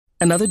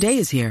Another day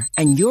is here,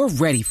 and you're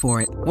ready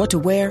for it. What to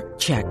wear?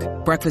 Check.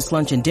 Breakfast,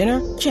 lunch, and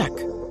dinner? Check.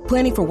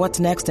 Planning for what's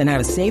next and how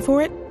to save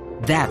for it?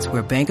 That's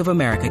where Bank of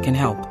America can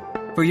help.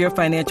 For your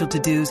financial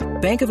to-dos,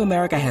 Bank of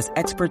America has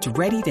experts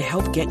ready to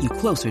help get you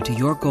closer to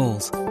your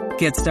goals.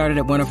 Get started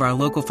at one of our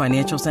local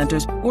financial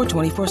centers or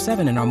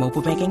 24/7 in our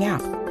mobile banking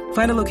app.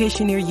 Find a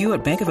location near you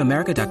at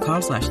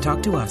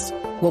bankofamerica.com/talktous.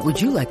 What would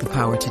you like the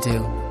power to do?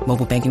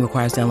 Mobile banking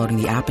requires downloading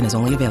the app and is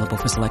only available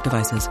for select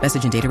devices.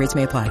 Message and data rates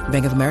may apply.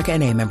 Bank of America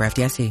N.A., member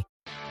FDIC.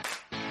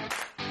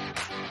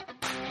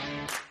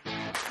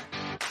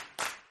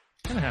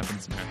 Kind of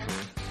happens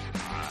naturally.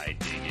 I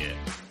dig it.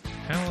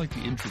 Kind of like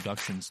the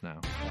introductions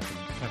now.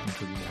 Happen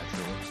pretty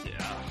naturally.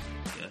 Yeah.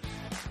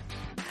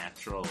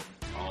 Natural.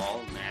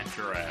 All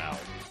natural.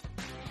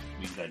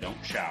 Means I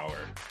don't shower.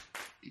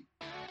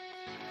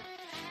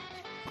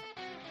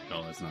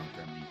 No, that's not what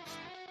that means.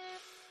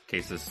 In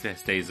case this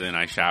stays in,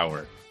 I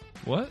shower.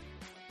 What?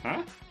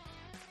 Huh?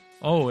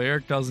 Oh,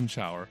 Eric doesn't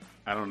shower.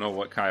 I don't know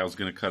what Kyle's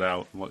going to cut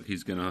out and what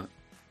he's going to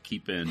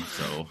keep in,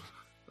 so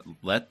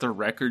let the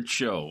record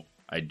show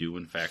I do,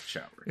 in fact,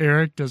 shower.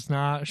 Eric does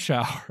not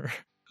shower.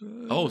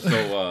 Oh,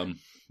 so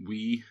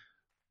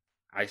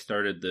I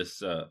started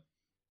this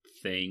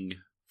thing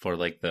for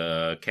like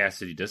the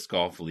Cassidy Disc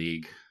Golf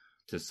League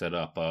to set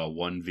up a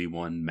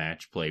 1v1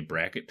 match play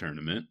bracket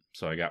tournament.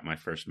 So I got my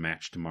first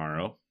match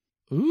tomorrow.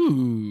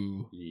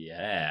 Ooh.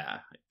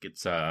 Yeah.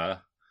 It's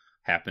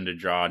happened to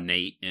draw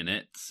Nate in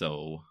it,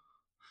 so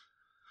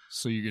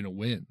you're going to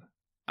win.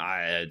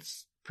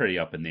 It's pretty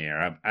up in the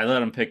air. I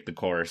let him pick the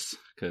course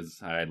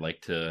because I'd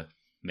like to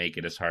make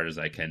it as hard as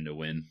I can to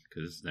win,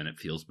 because then it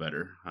feels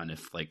better on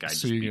if like I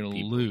just beat you're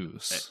gonna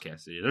lose at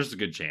Cassidy. There's a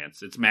good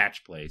chance. It's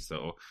match play,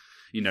 so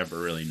you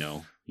never really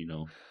know,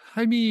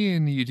 I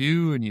mean, you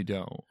do and you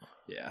don't.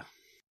 Yeah.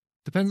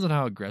 Depends on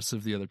how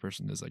aggressive the other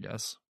person is, I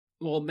guess.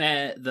 Well,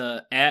 Matt,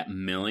 at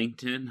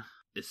Millington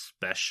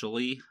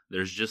especially,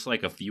 there's just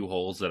like a few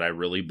holes that I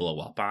really blow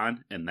up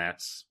on, and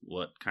that's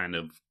what kind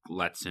of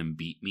lets him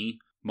beat me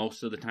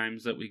most of the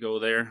times that we go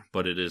there.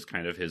 But it is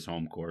kind of his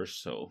home course,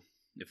 so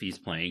if he's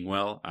playing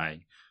well,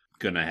 I'm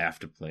gonna have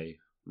to play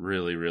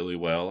really, really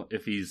well.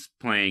 If he's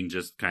playing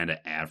just kind of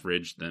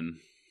average, then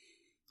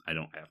I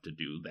don't have to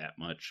do that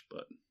much,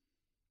 but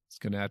it's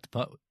gonna have to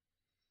putt.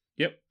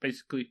 Yep,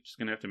 basically just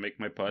gonna have to make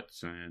my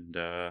putts and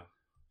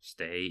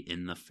stay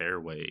in the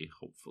fairway,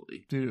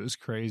 hopefully. Dude, it was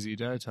crazy.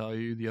 Did I tell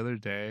you the other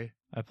day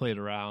I played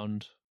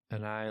around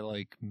and I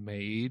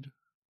made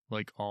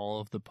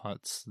all of the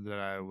putts that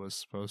I was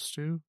supposed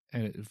to,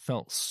 and it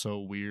felt so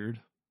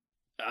weird.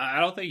 I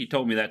don't think you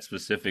told me that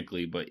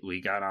specifically, but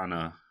we got on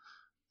a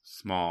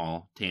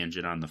small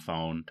tangent on the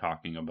phone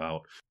talking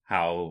about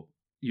how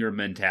your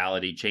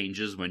mentality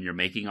changes when you're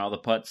making all the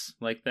putts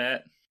like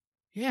that.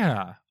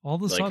 Yeah, all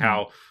of a sudden. Like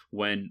how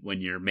when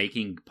you're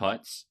making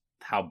putts,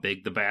 how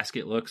big the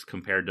basket looks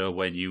compared to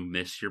when you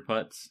miss your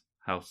putts,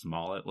 how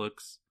small it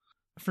looks.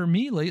 For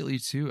me lately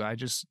too, I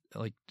just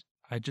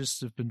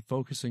have been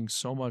focusing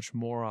so much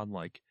more on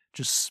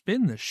just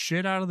spin the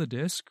shit out of the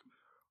disc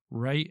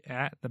right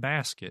at the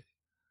basket.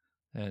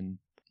 And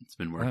it's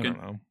been working. I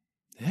don't know.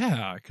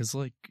 Yeah, because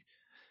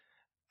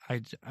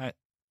I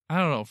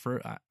don't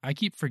know. I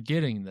keep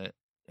forgetting that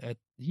at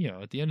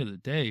the end of the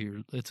day,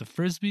 it's a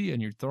frisbee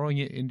and you're throwing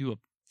it into a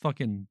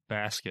fucking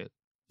basket.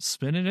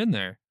 Spin it in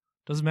there.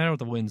 Doesn't matter what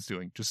the wind's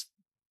doing. Just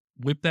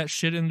whip that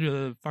shit into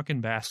the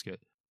fucking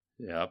basket.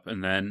 Yep,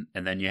 and then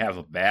you have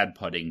a bad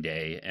putting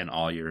day, and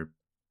all your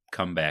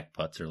comeback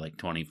putts are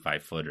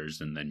 25 footers,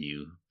 and then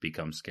you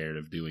become scared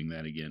of doing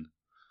that again.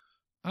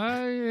 I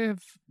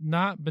have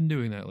not been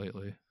doing that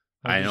lately.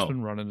 I've just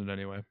been running it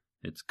anyway.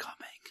 It's coming.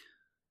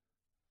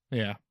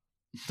 Yeah.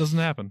 It doesn't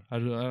happen. I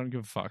don't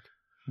give a fuck.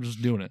 I'm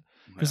just doing it.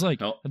 Because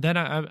then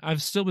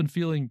I've still been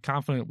feeling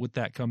confident with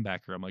that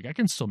comebacker. I'm I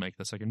can still make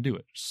this. I can do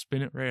it. Just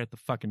spin it right at the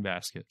fucking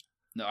basket.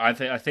 No, I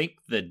think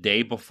the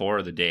day before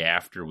or the day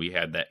after we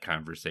had that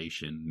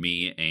conversation,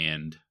 me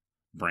and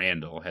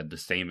Brandel had the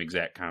same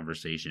exact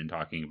conversation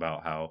talking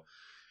about how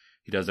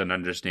he doesn't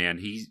understand.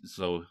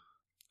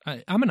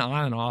 I'm an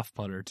on and off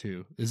putter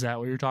too. Is that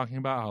what you're talking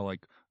about? How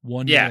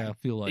one day I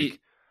feel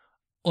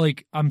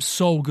like I'm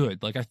so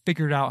good. I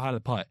figured out how to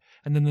putt.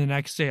 And then the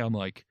next day I'm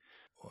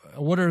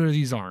what are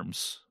these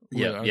arms?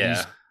 Yeah.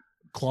 These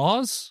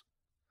claws?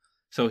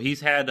 So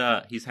he's had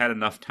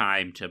enough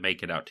time to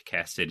make it out to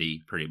Cass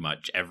City pretty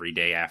much every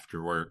day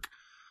after work,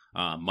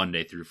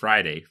 Monday through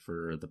Friday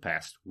for the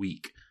past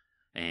week.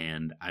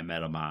 And I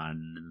met him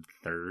on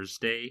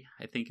Thursday,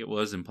 I think it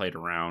was, and played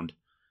around.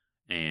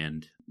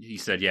 And he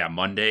said, yeah,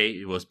 Monday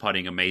it was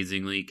putting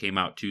amazingly. Came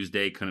out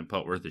Tuesday, couldn't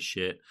putt worth a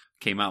shit.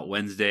 Came out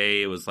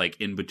Wednesday, it was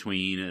in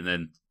between. And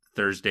then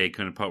Thursday,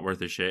 couldn't putt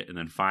worth a shit. And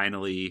then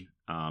finally,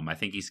 I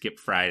think he skipped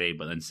Friday,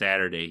 but then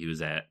Saturday he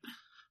was at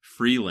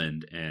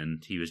Freeland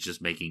and he was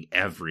just making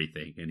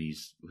everything. And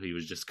he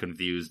was just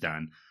confused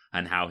on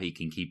how he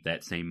can keep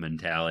that same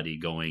mentality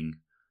going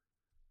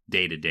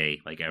day to day,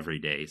 every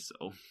day.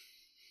 So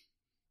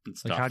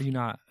it's tough.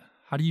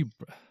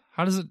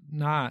 How does it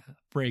not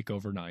break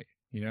overnight?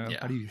 Yeah.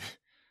 How do you?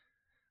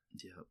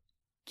 Yep.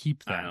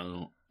 keep them? I don't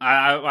know.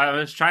 I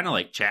was trying to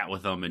like chat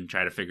with him and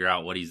try to figure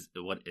out what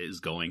is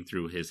going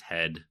through his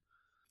head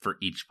for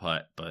each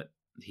putt, but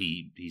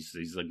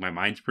he's like, my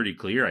mind's pretty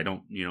clear. I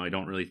don't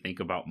really think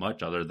about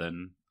much other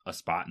than a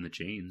spot in the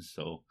chains.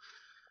 So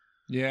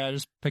yeah,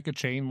 just pick a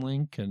chain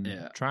link and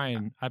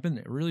I've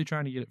been really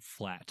trying to get it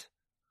flat.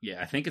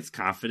 Yeah, I think it's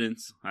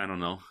confidence. I don't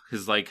know,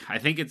 because like I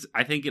think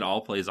it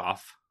all plays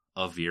off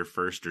of your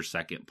first or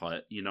second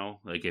putt. You know,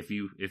 like if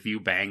you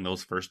bang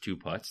those first two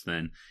putts,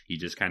 then you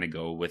just kind of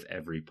go with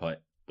every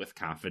putt with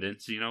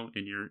confidence. You know,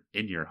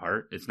 in your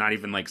heart, it's not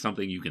even like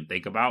something you can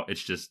think about.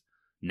 It's just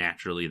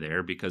naturally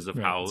there because of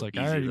how like,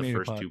 easy the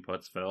first two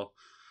putts fell.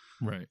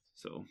 Right.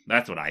 So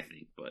that's what I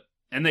think. But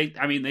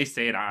they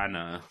say it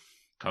on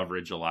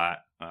coverage a lot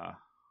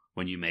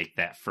when you make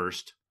that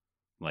first,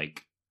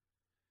 like,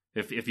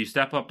 if you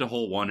step up to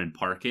hole 1 and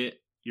park it,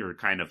 you're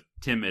kind of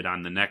timid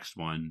on the next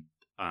one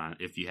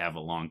if you have a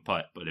long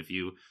putt. But if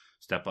you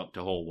step up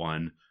to hole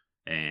 1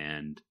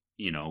 and,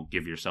 you know,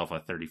 give yourself a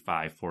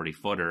 35, 40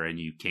 footer and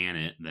you can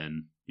it,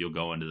 then you'll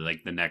go into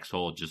like the next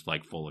hole just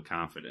like full of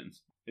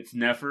confidence. It's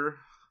never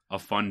a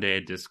fun day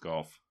at disc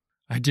golf.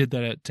 I did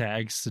that at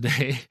tags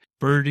today.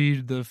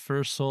 Birdied the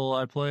first hole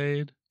I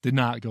played. Did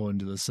not go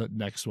into the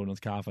next one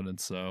with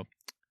confidence, so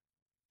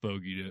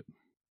bogeyed it.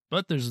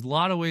 But there's a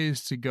lot of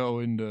ways to go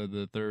into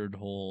the third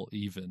hole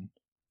even.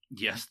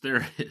 Yes,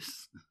 there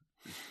is.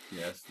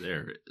 Yes,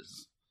 there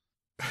is.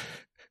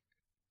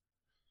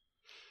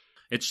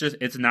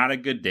 It's not a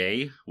good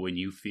day when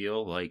you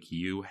feel like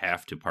you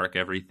have to park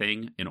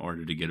everything in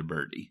order to get a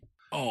birdie.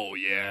 Oh,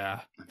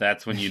 yeah.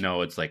 That's when you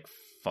know it's like,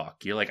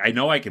 fuck. You're like, I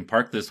know I can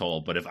park this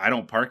hole, but if I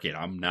don't park it,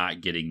 I'm not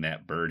getting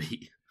that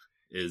birdie.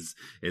 Is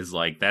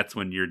like, that's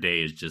when your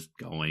day is just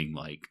going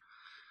like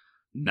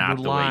not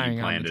relying the way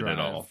you planned on the it at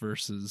all.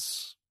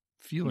 Versus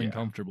feeling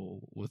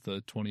comfortable with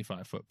a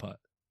 25-foot putt.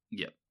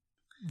 Yep.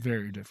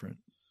 Very different.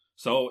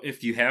 So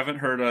if you haven't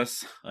heard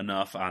us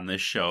enough on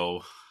this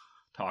show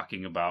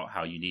talking about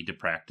how you need to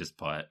practice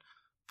putt,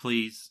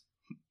 please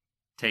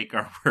take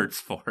our words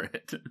for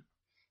it.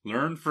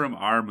 Learn from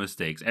our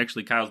mistakes.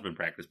 Actually, Kyle's been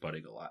practice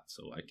putting a lot,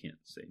 so I can't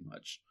say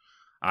much.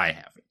 I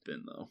haven't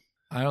been, though.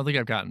 I don't think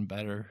I've gotten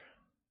better.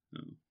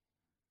 No.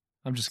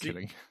 I'm just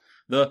kidding.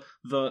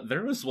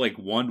 There was like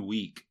 1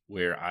 week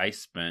where I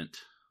spent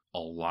a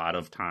lot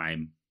of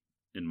time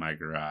in my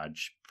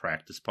garage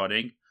practice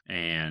putting,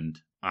 and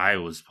I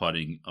was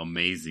putting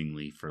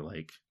amazingly for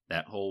like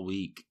that whole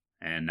week.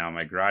 And now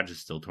my garage is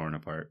still torn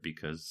apart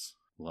because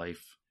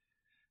life.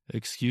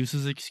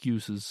 Excuses.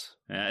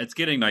 It's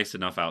getting nice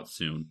enough out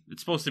soon.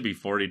 It's supposed to be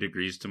 40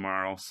 degrees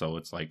tomorrow, so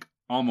it's like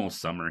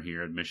almost summer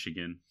here in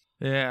Michigan.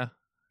 Yeah.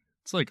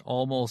 It's like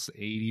almost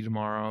 80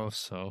 tomorrow,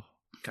 so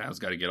Kyle's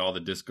got to get all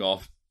the disc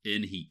golf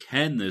in he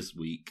can this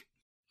week.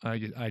 I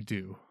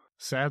do.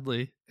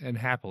 Sadly and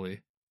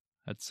happily,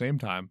 at the same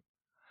time,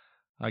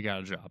 I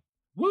got a job.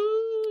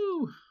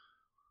 Woo!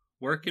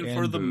 Working and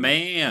for the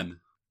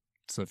man.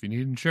 So if you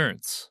need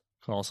insurance,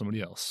 call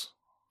somebody else.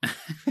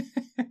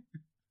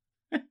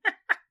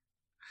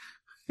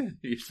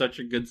 You're such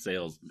a good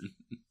salesman.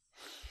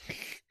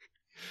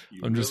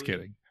 I'm just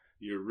kidding.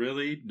 You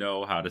really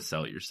know how to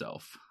sell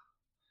yourself.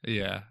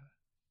 Yeah,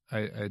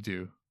 I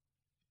do.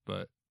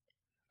 But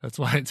that's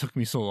why it took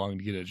me so long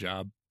to get a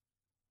job.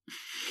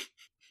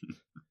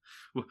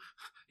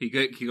 He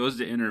goes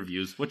to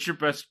interviews. What's your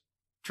best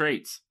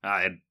traits?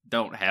 I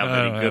don't have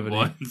any good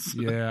ones.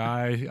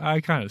 Yeah,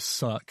 I kind of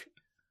suck.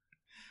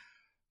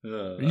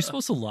 Are you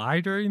supposed to lie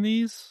during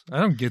these? I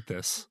don't get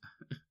this.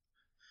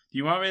 Do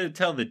you want me to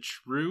tell the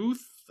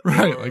truth?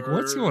 Right, like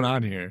what's going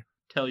on here?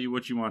 Tell you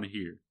what you want to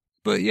hear.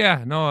 But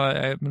yeah, no,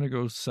 I'm going to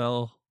go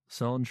sell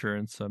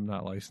insurance. I'm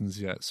not licensed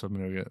yet, so I'm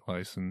going to get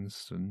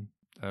licensed, and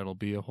that'll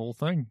be a whole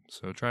thing.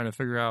 So trying to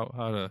figure out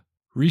how to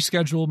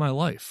reschedule my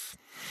life.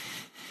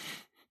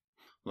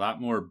 A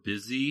lot more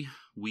busy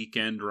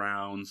weekend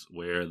rounds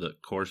where the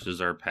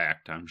courses are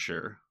packed, I'm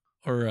sure.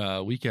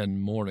 Or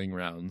weekend morning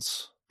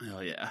rounds.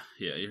 Oh, yeah.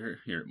 Yeah,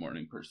 you're a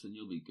morning person.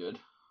 You'll be good.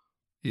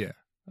 Yeah.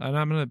 And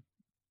I'm going to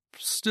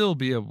still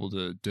be able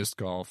to disc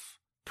golf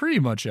pretty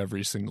much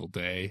every single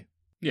day.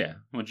 Yeah.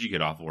 Once you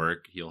get off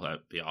work, you'll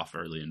be off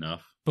early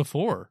enough.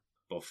 Before?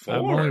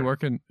 I'm only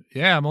working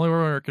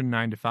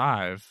 9 to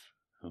 5.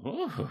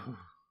 Oh.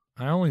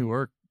 I only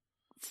work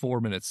 4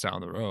 minutes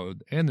down the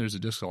road, and there's a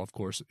disc golf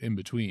course in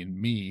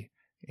between me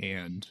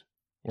and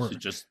work. So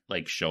just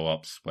like show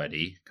up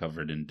sweaty,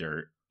 covered in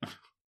dirt.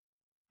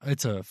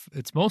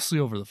 It's mostly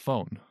over the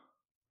phone.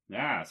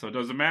 Yeah, so it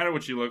doesn't matter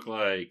what you look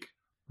like.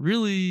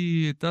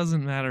 Really, it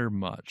doesn't matter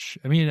much.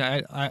 I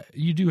mean,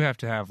 you do have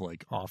to have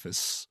like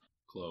office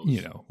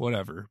clothes,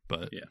 whatever.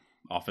 But yeah,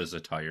 office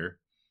attire.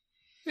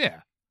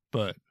 Yeah,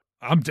 but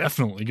I'm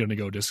definitely going to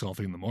go disc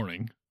golfing in the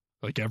morning,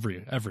 like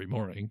every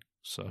morning.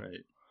 So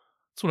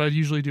That's what I'd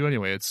usually do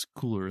anyway. It's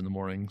cooler in the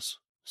mornings.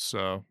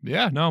 So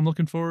yeah, no, I'm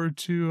looking forward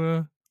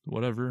to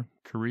whatever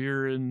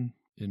career in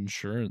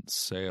insurance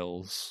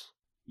sales.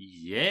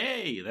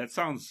 Yay! That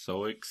sounds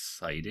so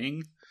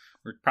exciting.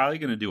 We're probably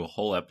going to do a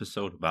whole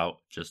episode about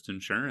just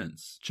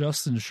insurance.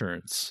 Just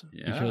insurance.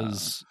 Yeah.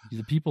 Because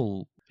the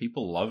people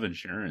love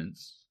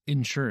insurance.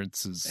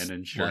 Insurance is an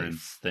insurance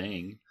life.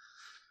 thing.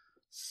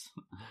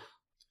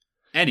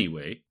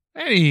 Anyway.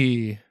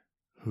 Anywho.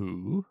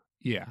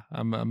 Yeah,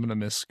 I'm going to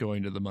miss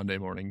going to the Monday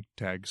morning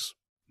tags.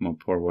 I'm going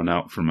to pour one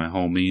out for my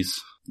homies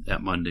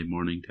at Monday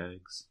morning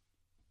tags.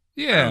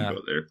 Yeah. I don't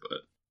go there, but.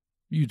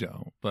 You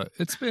don't, but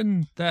it's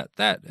been that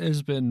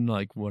has been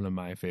like one of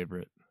my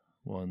favorite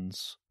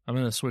ones. I'm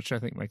going to switch, I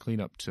think, my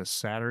cleanup to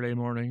Saturday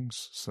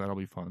mornings, so that'll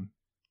be fun.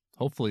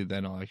 Hopefully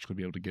then I'll actually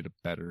be able to get a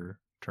better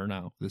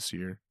turnout this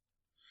year.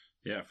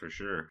 Yeah, for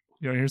sure.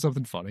 You want to hear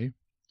something funny?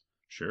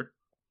 Sure.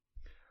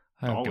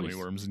 I have Always. gummy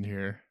worms in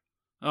here.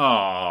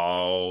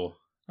 Oh.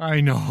 I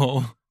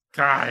know.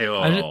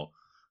 Kyle.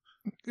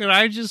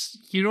 I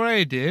just, you know what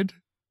I did?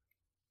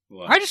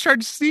 What? I just tried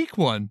to sneak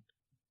one.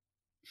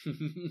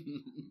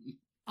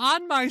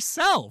 On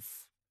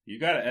myself. You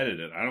gotta edit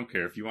it. I don't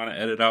care if you want to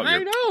edit out I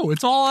know.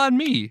 It's all on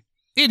me.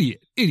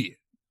 Idiot.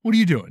 What are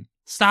you doing?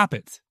 Stop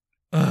it.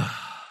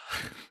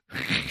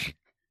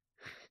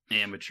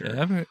 Amateur.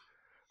 Yeah,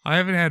 I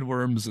haven't had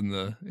worms in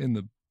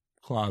the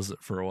closet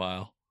for a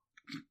while.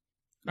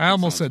 I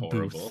almost said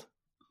horrible. booth.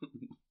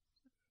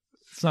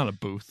 It's not a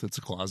booth. It's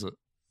a closet.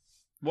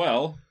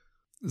 Well.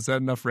 Is that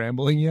enough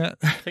rambling yet?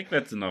 I think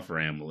that's enough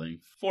rambling.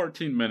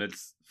 15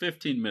 minutes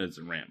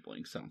of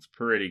rambling sounds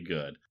pretty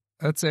good.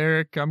 That's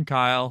Eric. I'm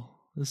Kyle.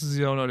 This is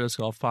the Oh No Disc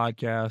Golf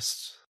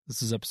Podcast.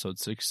 This is episode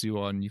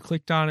 61. You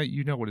clicked on it,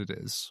 you know what it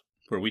is.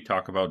 Where we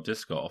talk about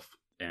disc golf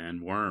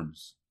and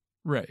worms.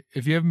 Right.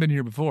 If you haven't been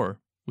here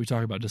before, we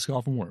talk about disc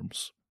golf and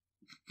worms.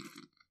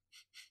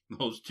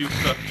 Those two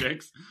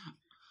subjects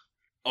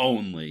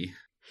only.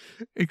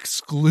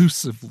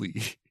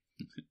 Exclusively.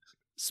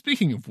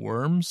 Speaking of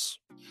worms,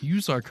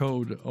 use our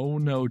code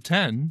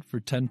OHNO10 for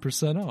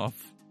 10%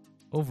 off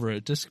over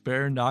at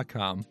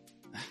discbaron.com.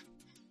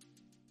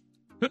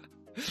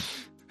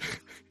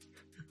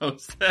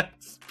 How's that?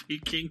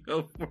 Speaking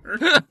of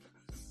worms?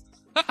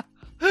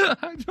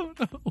 I don't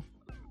know.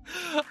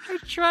 I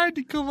tried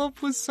to come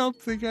up with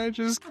something, I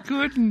just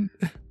couldn't.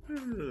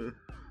 It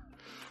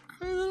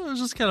was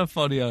just kind of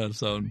funny on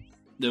its own.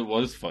 It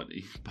was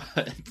funny,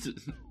 but...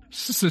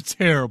 It's just a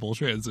terrible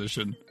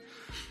transition.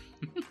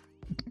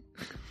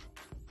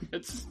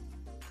 It's...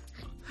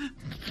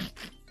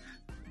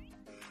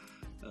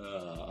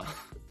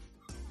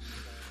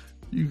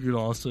 You can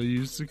also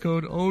use the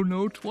code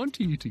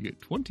OHNO20 to get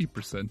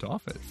 20%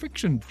 off at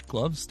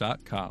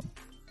frictiongloves.com.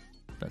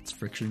 That's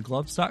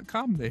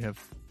frictiongloves.com. They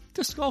have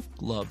disc golf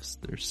gloves.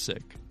 They're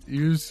sick.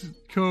 Use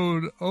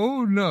code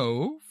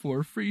OHNO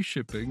for free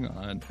shipping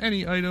on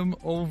any item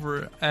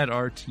over at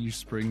our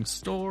Teespring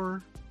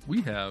store.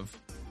 We have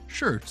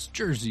shirts,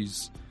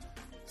 jerseys,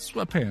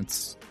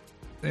 sweatpants,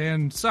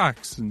 and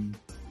socks, and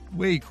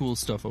way cool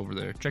stuff over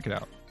there. Check it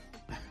out.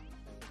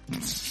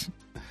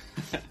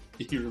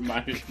 You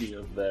reminded me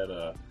of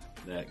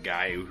that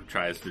guy who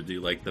tries to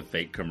do like the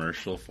fake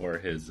commercial for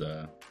his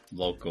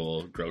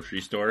local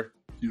grocery store.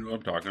 You know what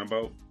I'm talking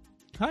about?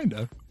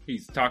 Kinda.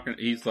 He's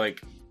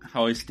like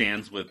how he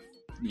stands with,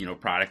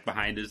 product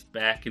behind his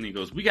back, and he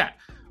goes, we got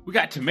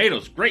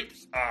tomatoes,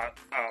 grapes,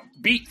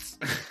 beets,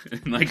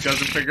 and like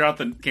doesn't figure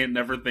out can't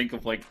never think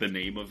of like the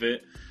name of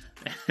it.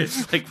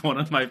 It's like one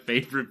of my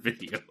favorite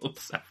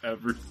videos I've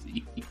ever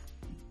seen.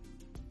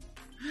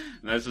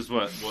 And that's just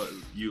what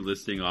you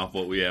listing off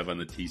what we have on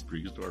the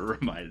Teespring store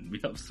reminded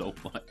me of so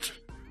much.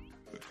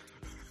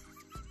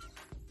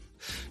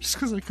 Just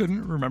because I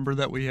couldn't remember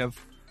that we have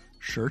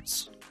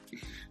shirts.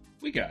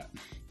 We got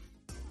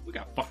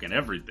fucking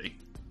everything.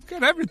 We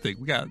got everything.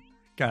 We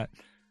got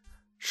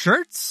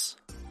shirts.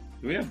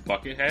 Do we have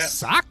bucket hats?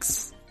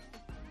 Socks?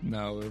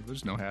 No,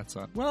 there's no hats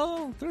on.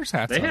 Well, there's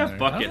hats on there. They have there.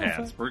 bucket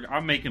hats.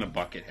 I'm making a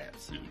bucket hat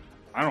soon.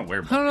 I don't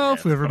wear bucket hats. I don't know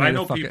if we ever made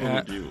a bucket hat. I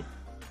know people who do.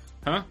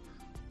 Huh?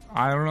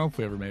 I don't know if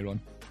we ever made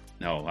one.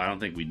 No, I don't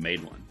think we'd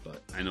made one,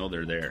 but I know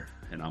they're there,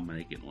 and I'm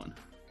making one.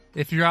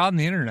 If you're on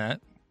the internet,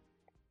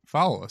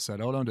 follow us at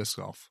Odo Disc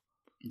Golf.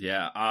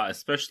 Yeah,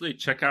 especially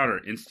check out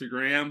our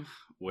Instagram,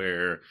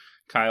 where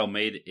Kyle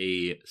made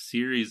a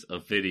series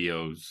of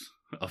videos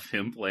of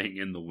him playing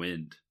in the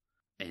wind,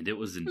 and it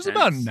was intense. There's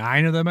about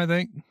 9 of them, I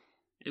think.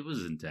 It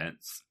was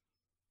intense.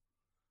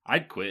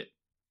 I'd quit.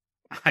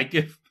 I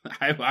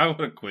would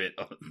have quit.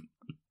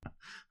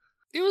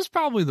 It was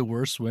probably the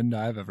worst wind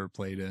I've ever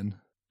played in.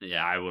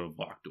 Yeah, I would have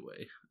walked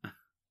away.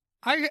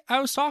 I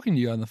was talking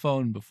to you on the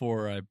phone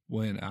before I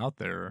went out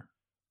there,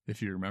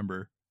 if you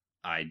remember.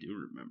 I do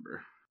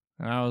remember.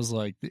 And I was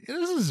like,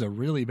 this is a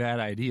really bad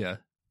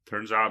idea.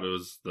 Turns out it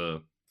was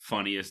the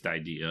funniest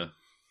idea.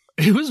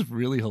 It was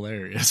really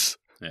hilarious.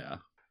 Yeah.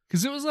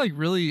 Because it was like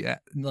really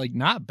like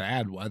not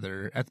bad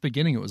weather. At the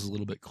beginning, it was a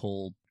little bit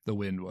cold, the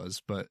wind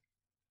was. But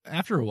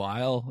after a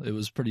while, it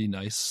was pretty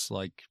nice.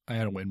 Like I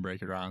had a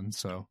windbreaker on,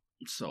 so.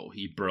 So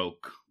he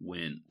broke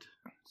wind.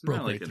 Isn't Broke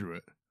that like right through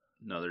it.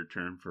 Another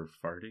term for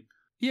farting?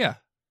 Yeah.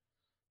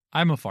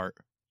 I'm a fart.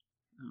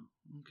 Oh,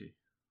 okay.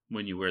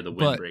 When you wear the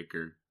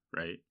windbreaker,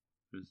 right?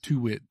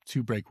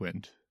 To break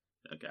wind.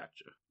 I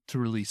gotcha. to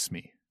release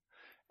me.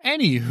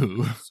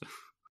 Anywho,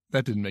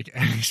 that didn't make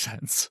any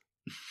sense.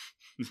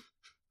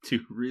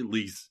 To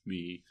release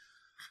me.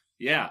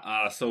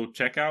 Yeah, so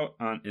check out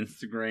on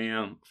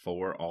Instagram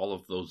for all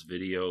of those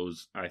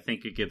videos. I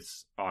think it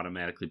gets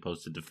automatically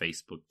posted to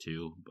Facebook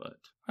too, but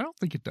I don't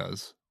think it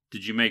does.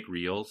 did you make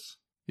Reels?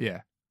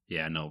 Yeah.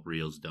 Yeah, no,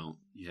 Reels don't.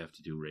 You have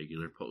to do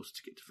regular posts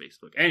to get to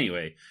Facebook.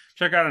 Anyway,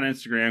 check out on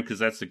Instagram because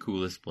that's the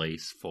coolest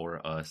place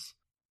for us.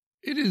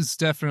 It is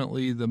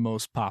definitely the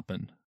most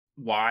poppin'.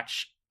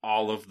 Watch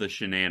all of the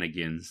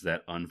shenanigans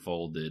that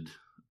unfolded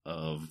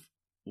of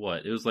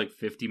what? It was like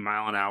 50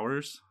 mile an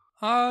hours?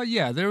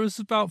 Yeah, there was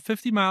about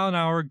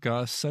 50-mile-an-hour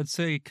gusts. I'd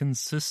say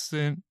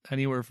consistent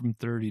anywhere from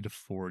 30 to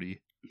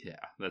 40. Yeah,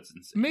 that's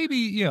insane.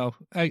 Maybe,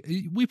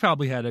 we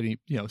probably had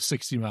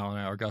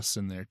 60-mile-an-hour gusts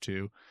in there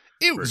too.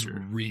 It was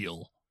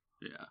real.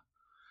 Yeah.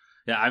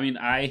 Yeah, I mean,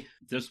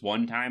 just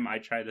one time I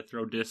tried to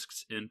throw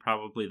discs in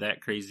probably that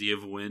crazy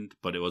of a wind,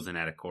 but it wasn't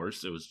at a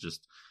course. It was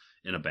just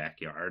in a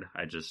backyard.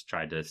 I just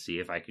tried to see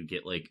if I could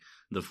get like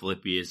the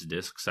flippiest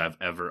discs I've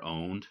ever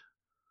owned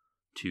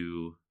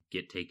to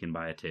get taken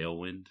by a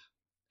tailwind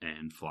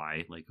and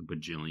fly like a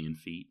bajillion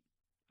feet.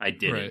 I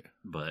did it,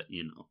 but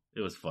it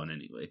was fun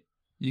anyway.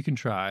 You can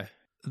try.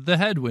 The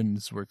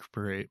headwinds were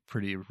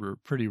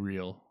pretty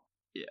real.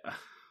 Yeah.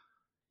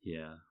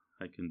 Yeah,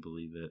 I can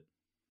believe it.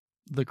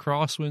 The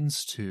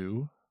crosswinds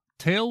too.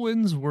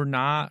 Tailwinds were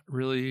not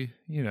really,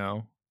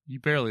 you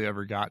barely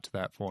ever got to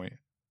that point.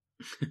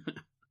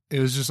 It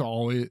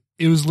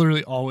was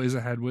literally always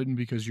a headwind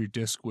because your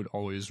disc would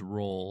always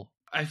roll.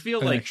 I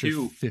feel like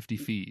too 50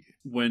 feet.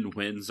 When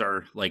winds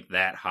are like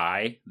that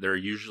high, they're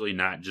usually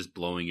not just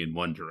blowing in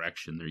one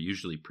direction. They're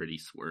usually pretty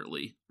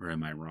swirly. Or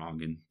am I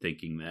wrong in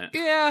thinking that?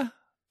 Yeah,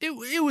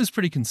 it was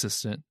pretty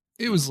consistent.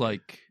 It was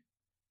like,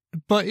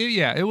 but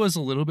it was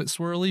a little bit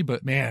swirly,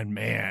 but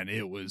man,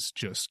 it was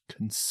just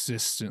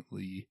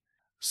consistently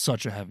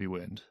such a heavy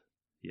wind.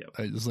 Yeah,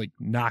 it was like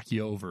knock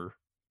you over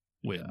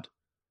wind.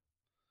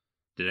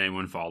 Yeah. Did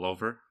anyone fall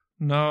over?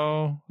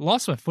 No,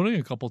 lost my footing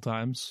a couple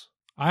times.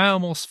 I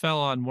almost fell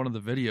on one of the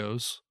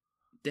videos.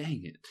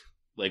 Dang it.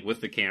 Like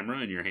with the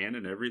camera in your hand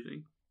and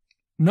everything?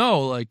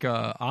 No, like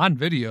on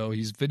video.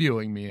 He's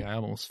videoing me. I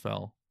almost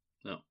fell.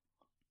 No.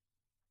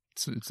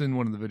 It's in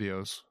one of the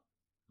videos.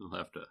 I'll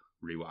have to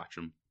rewatch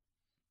them.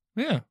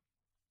 Yeah.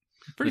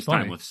 Pretty this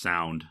funny. Time with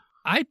sound.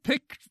 I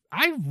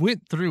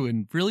went through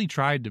and really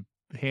tried to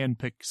hand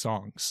pick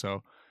songs.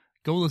 So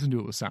go listen to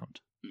it with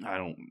sound. I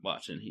don't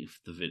watch any of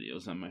the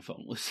videos on my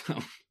phone with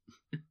sound.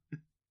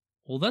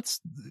 Well,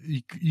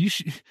 you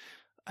should.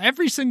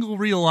 Every single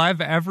reel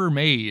I've ever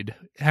made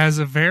has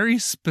a very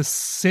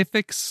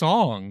specific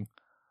song,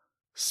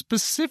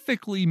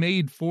 specifically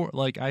made for.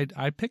 Like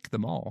I pick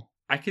them all.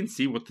 I can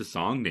see what the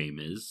song name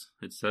is.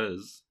 It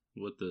says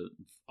what the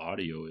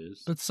audio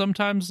is. But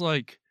sometimes,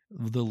 like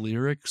the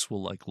lyrics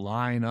will like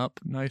line up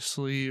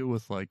nicely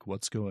with like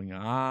what's going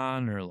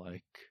on, or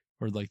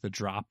the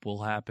drop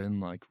will happen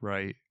like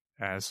right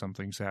as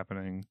something's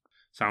happening.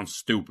 Sounds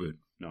stupid.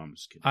 No, I'm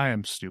just kidding. I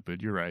am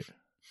stupid. You're right.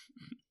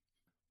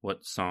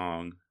 What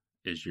song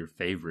is your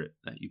favorite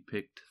that you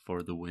picked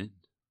for the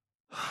wind?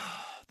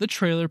 The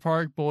Trailer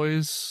Park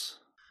Boys.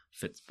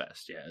 Fits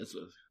best, yeah.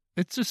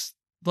 It's just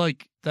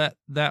like that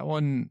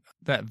one,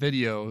 that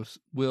video,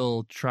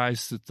 Will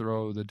tries to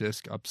throw the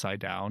disc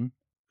upside down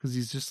because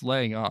he's just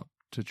laying up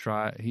to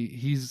try.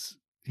 He's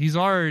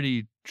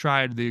already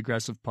tried the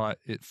aggressive putt.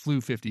 It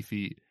flew 50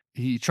 feet.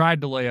 He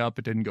tried to lay up.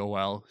 It didn't go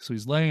well. So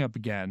he's laying up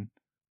again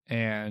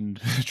and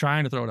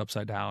trying to throw it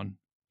upside down,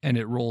 and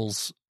it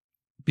rolls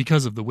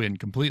because of the wind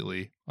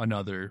completely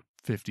another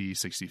 50,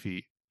 60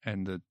 feet.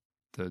 And the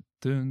dun,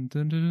 dun,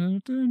 dun,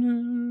 dun,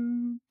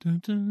 dun, dun,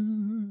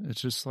 dun,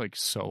 it's just like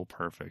so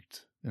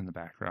perfect in the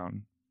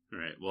background. All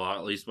right, well, I'll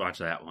at least watch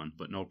that one,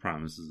 but no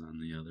promises on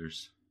the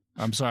others.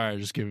 I'm sorry, I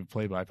just gave a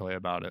play-by-play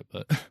about it,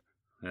 but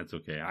that's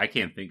okay. I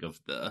can't think of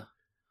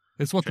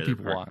it's what the Trailer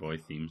people Park want. Boy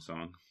theme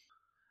song.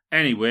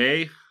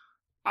 Anyway,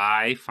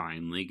 I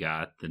finally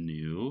got the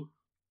new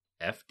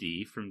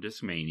FD from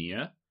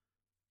Discmania,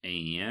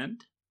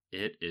 and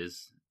it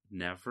is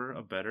never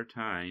a better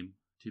time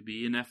to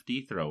be an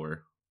FD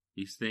thrower.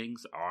 These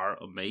things are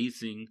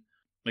amazing.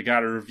 I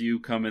got a review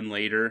coming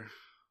later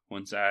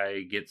once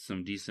I get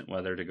some decent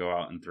weather to go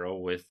out and throw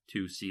with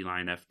 2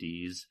 C-Line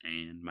FDs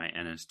and my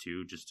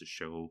NS2 just to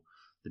show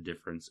the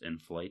difference in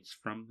flights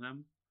from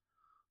them.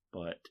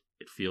 But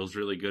it feels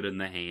really good in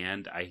the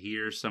hand. I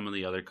hear some of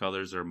the other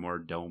colors are more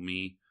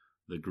domey.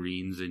 The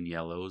greens and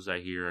yellows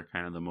I hear are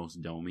kind of the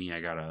most domey. I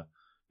got a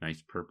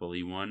nice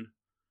purpley one,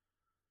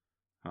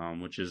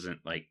 which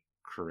isn't like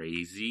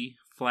crazy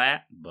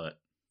flat, but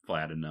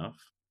flat enough.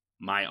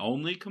 My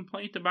only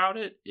complaint about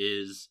it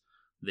is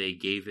they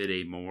gave it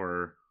a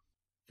more,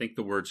 I think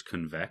the word's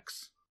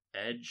convex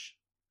edge.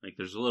 Like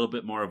there's a little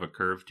bit more of a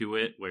curve to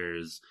it,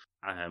 whereas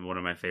one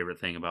of my favorite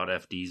thing about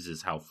FDs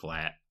is how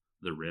flat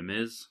the rim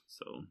is.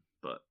 So,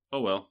 but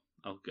oh well,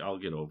 I'll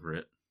get over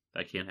it.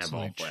 I can't have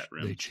all flat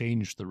rims. They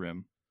changed the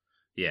rim.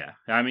 Yeah,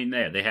 I mean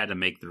they had to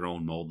make their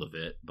own mold of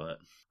it, but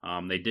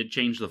they did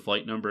change the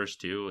flight numbers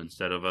too.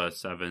 Instead of a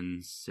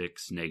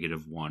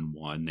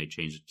 76-11, they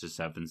changed it to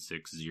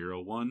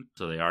 7601.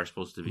 So they are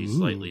supposed to be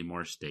slightly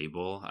more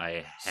stable.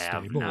 I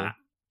have not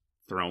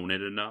thrown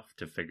it enough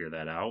to figure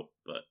that out,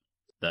 but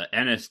the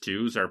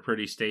NS2s are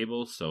pretty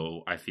stable.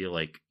 So I feel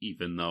like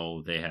even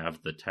though they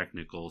have the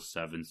technical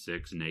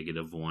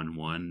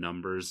 76-11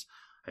 numbers,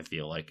 I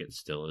feel like it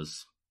still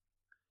is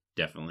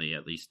definitely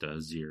at least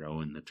a 0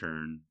 in the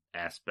turn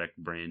aspect,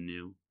 brand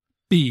new.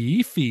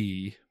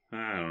 Beefy.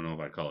 I don't know if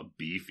I call it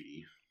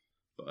beefy,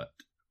 but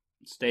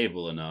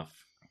stable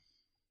enough.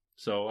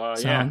 So,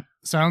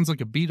 Sounds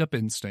like a beat-up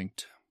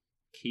Instinct.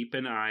 Keep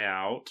an eye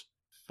out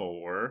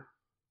for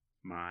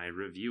my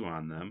review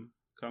on them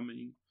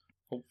coming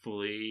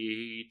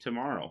hopefully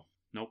tomorrow.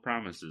 No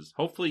promises.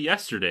 Hopefully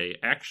yesterday,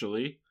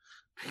 actually,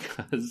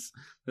 because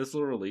this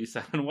will release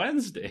on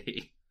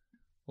Wednesday.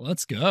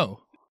 Let's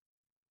go.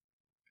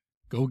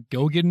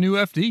 Go get a new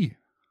FD.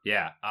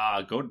 Yeah,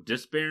 go to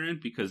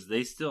Disbaron because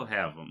they still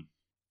have them.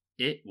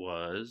 It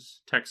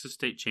was Texas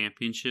State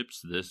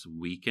Championships this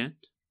weekend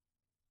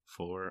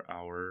for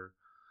our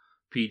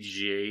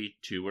PGA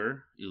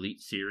Tour Elite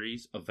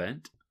Series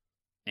event.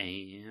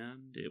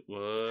 And it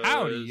was...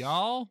 Howdy,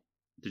 y'all.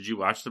 Did you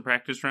watch the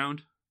practice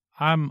round?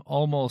 I'm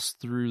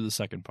almost through the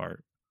second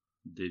part.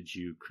 Did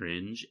you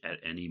cringe at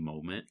any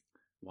moment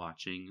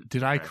watching?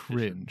 Did I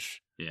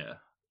cringe? Yeah.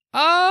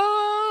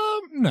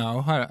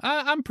 No.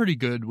 I'm pretty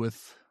good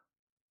with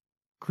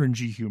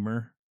cringy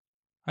humor.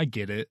 I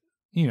get it.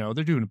 You know,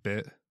 they're doing a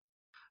bit. I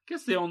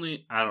guess I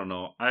don't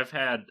know. I've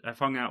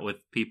hung out with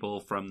people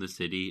from the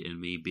city,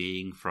 and me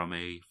being from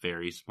a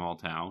very small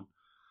town,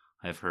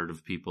 I've heard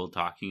of people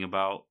talking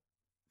about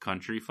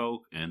country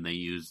folk, and they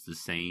use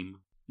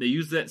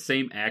that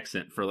same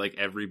accent for like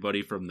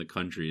everybody from the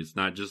country. It's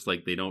not just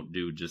like they don't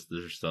do just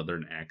their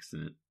southern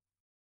accent.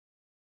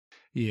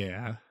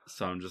 Yeah.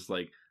 So I'm just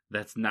like,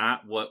 that's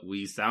not what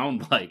we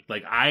sound like.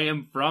 Like, I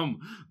am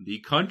from the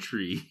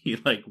country.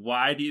 Like,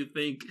 why do you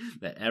think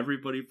that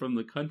everybody from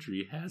the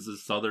country has a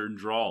southern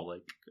drawl?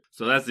 Like,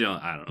 so that's the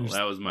only, I don't know.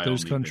 That was my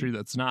There's only country thing.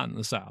 that's not in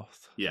the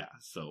South. Yeah,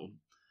 so.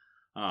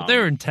 But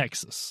they're in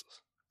Texas.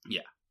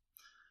 Yeah.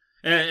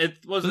 And it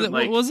wasn't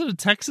was it a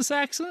Texas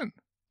accent?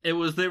 It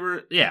was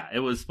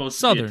supposed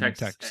Southern to be a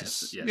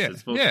Texas. Yes, yeah, it's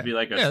supposed to be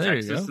like a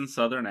Texas and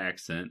Southern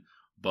accent,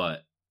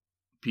 but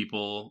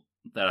people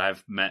that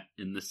I've met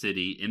in the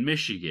city in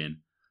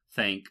Michigan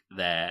think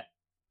that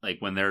like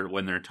when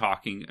they're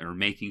talking or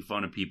making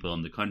fun of people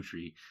in the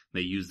country, they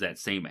use that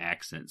same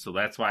accent. So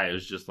that's why it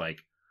was just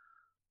like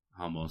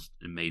almost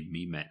it made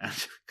me mad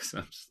because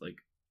I'm just like,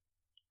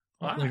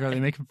 why? Like, are they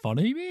making fun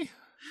of me?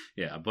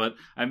 Yeah, but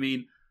I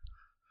mean,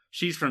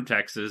 she's from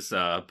Texas.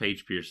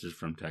 Paige Pierce is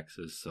from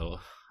Texas, so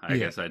I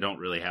guess I don't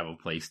really have a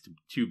place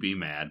to be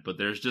mad. But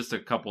there's just a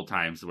couple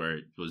times where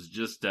it was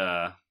just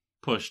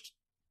pushed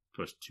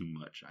too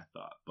much, I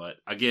thought. But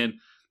again,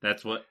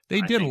 that's what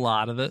they did. A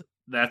lot of it.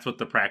 That's what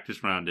the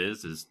practice round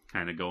is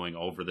kind of going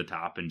over the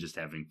top and just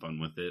having fun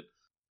with it.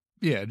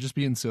 Yeah, just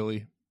being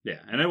silly. Yeah,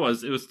 and it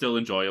was still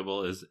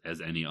enjoyable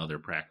as any other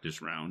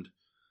practice round.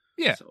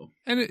 Yeah, so.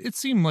 And it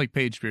seemed like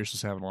Paige Pierce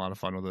was having a lot of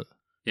fun with it.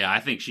 Yeah,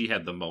 I think she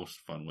had the most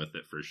fun with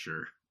it for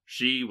sure.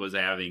 She was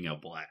having a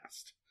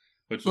blast,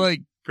 which was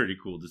like pretty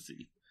cool to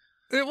see.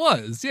 It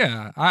was,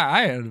 yeah.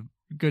 I had a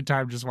good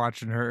time just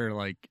watching her,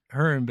 like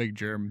her and Big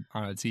Germ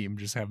on a team,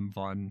 just having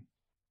fun.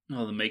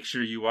 Well, then make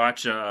sure you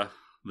watch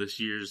last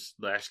year's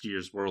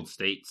World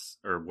States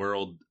or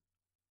World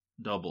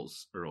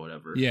Doubles or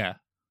whatever. Yeah,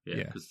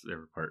 because they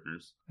were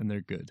partners and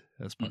they're good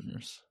as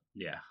partners.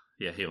 Yeah.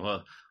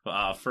 Well,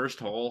 first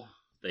hole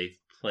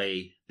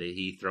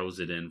he throws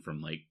it in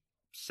from like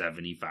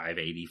 75,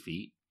 80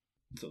 feet.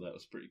 So that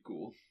was pretty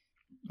cool.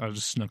 I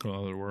just snuck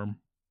another worm.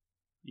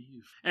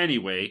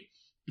 Anyway,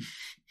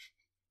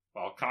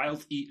 while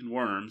Kyle's eating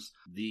worms,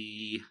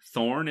 the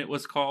Thorn, it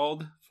was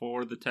called,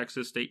 for the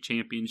Texas State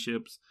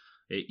Championships,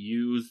 it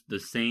used the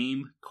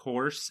same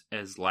course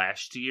as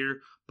last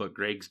year, but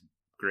Greg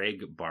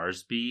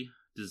Barsby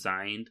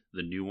designed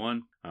the new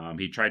one.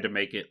 He tried to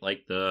make it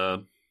like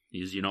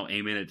he's,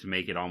 aiming it to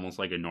make it almost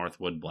like a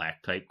Northwood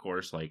Black type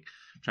course, like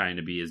trying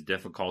to be as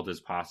difficult as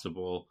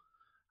possible.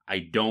 I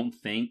don't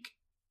think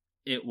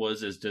it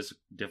was as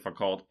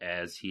difficult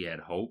as he had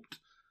hoped,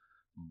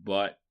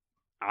 but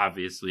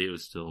obviously it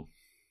was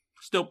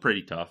still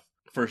pretty tough.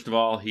 First of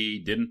all, he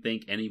didn't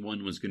think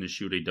anyone was going to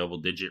shoot a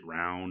double-digit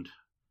round,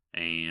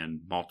 and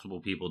multiple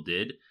people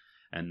did.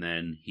 And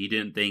then he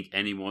didn't think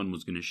anyone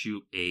was going to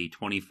shoot a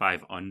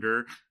 25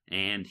 under,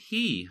 and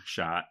he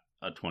shot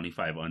a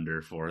 25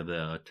 under for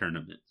the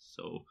tournament.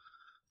 So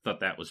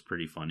thought that was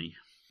pretty funny.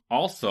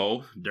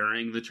 Also,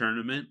 during the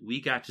tournament, we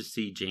got to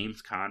see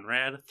James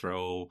Conrad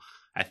throw,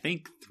 I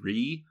think,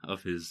 3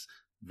 of his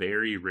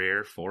very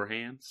rare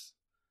forehands.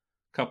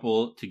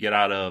 Couple to get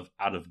out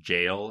of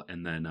jail,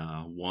 and then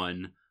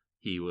one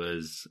he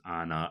was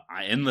on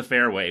in the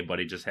fairway, but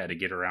he just had to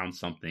get around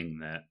something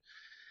that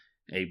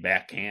a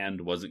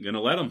backhand wasn't going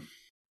to let him.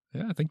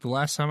 Yeah, I think the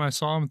last time I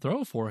saw him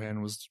throw a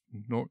forehand was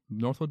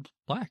Northwood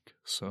Black.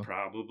 So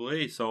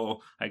Probably.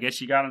 So I guess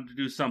you got him to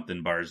do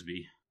something,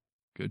 Barsby.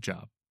 good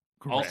job.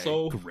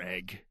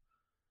 Greg.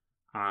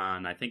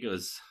 On, I think it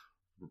was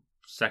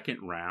second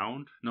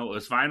round. No, it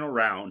was final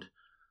round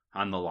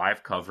on the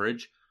live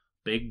coverage.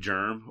 Big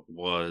Germ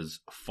was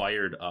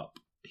fired up.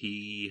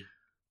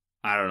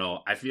 I don't know.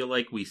 I feel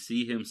like we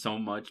see him so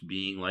much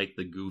being like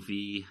the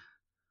goofy,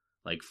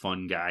 like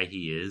fun guy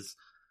he is.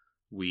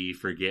 We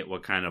forget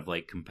what kind of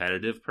like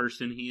competitive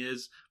person he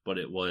is, but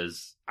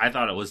I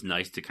thought it was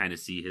nice to kind of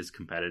see his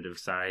competitive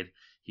side.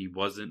 He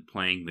wasn't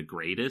playing the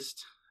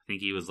greatest. I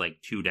think he was like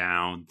 2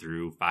 down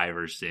through 5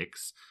 or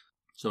 6.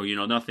 So,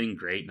 nothing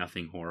great,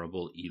 nothing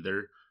horrible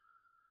either.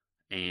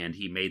 And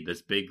he made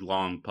this big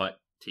long putt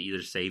to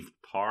either save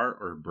par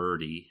or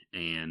birdie,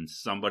 and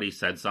somebody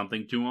said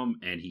something to him,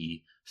 and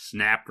he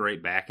snapped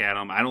right back at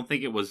him.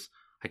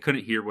 I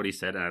couldn't hear what he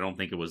said, and I don't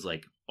think it was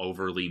like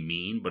overly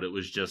mean, but it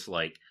was just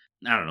like,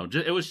 I don't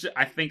know.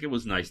 I think it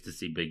was nice to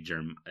see Big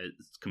Germ's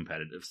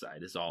competitive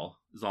side is all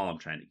I'm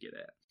trying to get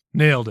at.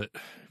 Nailed it.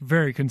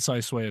 Very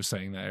concise way of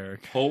saying that,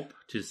 Eric. Hope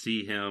to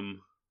see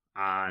him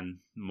on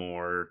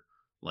more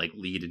like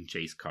lead and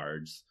chase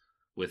cards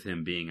with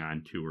him being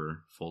on tour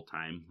full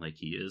time like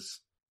he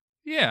is.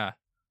 Yeah.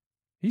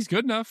 He's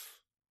good enough.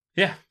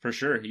 Yeah, for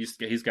sure.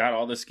 He's got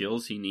all the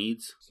skills he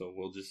needs. So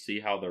we'll just see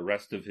how the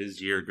rest of his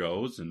year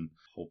goes and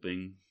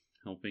hoping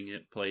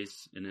it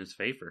plays in his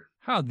favor.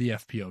 How'd the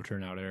FPO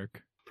turn out,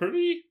 Eric?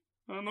 Pretty,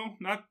 I don't know,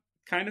 not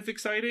kind of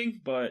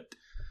exciting, but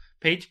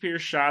Paige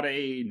Pierce shot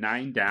a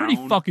 9 down.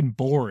 Pretty fucking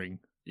boring.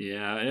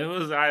 Yeah, it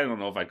was, I don't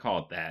know if I call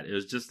it that. It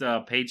was just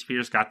Paige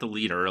Pierce got the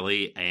lead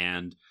early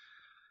and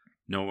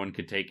no one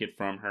could take it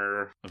from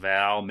her.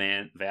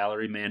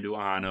 Valerie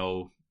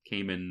Manduano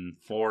came in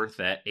 4th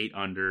at 8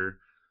 under.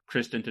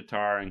 Kristen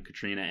Tatar and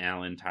Katrina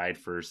Allen tied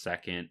for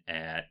second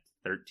at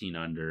 13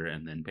 under,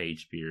 and then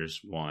Paige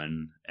Pierce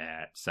won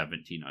at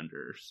 17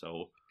 under.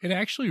 So it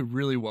actually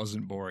really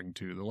wasn't boring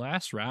too. The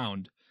last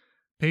round,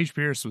 Paige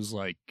Pierce was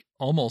like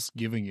almost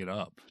giving it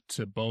up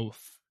to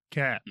both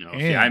Kat.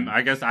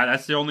 I guess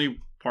that's the only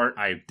part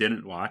I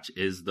didn't watch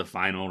is the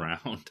final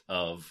round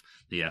of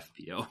the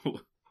FPO.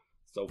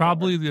 So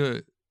probably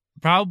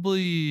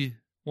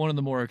one of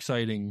the more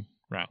exciting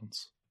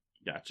rounds.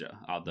 Gotcha.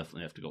 I'll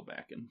definitely have to go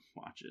back and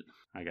watch it.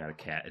 I got a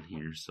cat in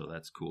here, so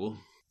that's cool.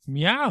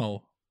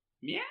 Meow.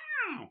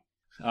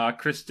 Meow.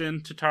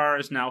 Kristen Tatar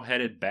is now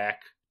headed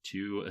back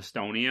to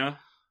Estonia,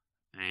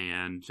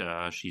 and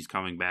she's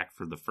coming back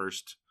for the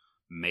first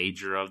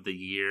major of the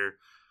year,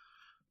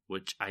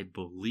 which I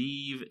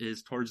believe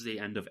is towards the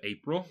end of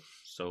April.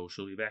 So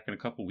she'll be back in a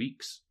couple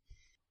weeks.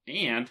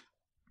 And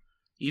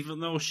even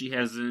though she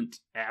hasn't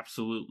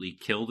absolutely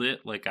killed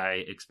it like I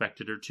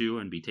expected her to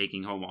and be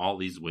taking home all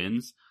these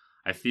wins,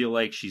 I feel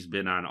like she's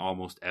been on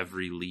almost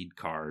every lead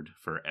card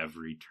for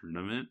every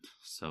tournament.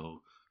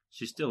 So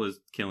she still is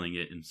killing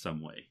it in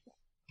some way.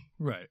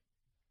 Right.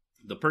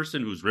 The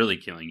person who's really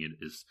killing it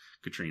is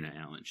Katrina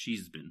Allen.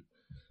 She's been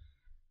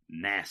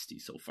nasty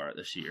so far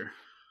this year.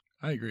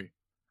 I agree.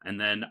 And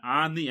then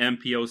on the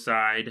MPO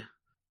side,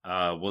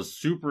 was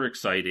super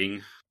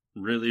exciting.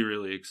 Really,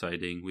 really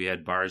exciting. We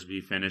had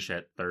Barsby finish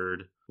at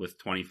 3rd with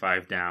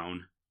 25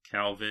 down.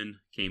 Calvin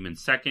came in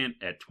 2nd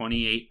at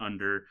 28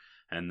 under.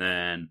 And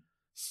then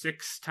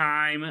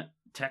 6-time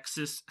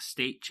Texas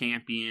state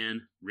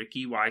champion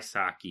Ricky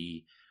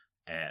Wysocki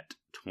at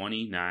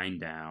 29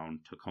 down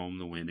took home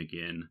the win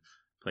again.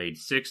 Played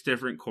 6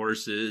 different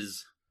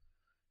courses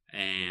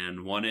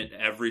and won it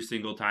every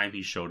single time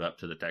he showed up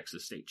to the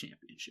Texas state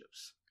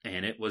championships.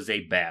 And it was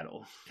a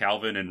battle.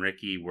 Calvin and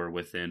Ricky were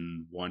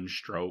within 1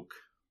 stroke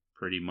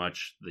pretty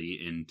much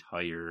the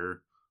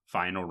entire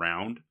final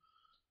round.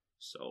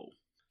 So,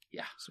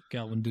 yeah. So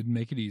Calvin didn't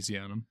make it easy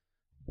on him.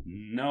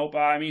 Nope.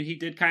 I mean, he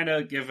did kind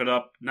of give it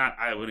up.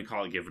 I wouldn't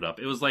call it give it up.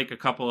 It was like a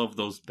couple of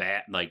those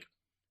bad, like,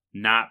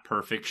 not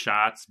perfect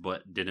shots,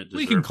 but didn't deserve to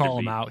be. We can call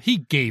him out. He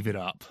gave it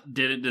up.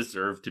 Didn't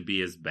deserve to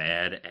be as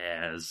bad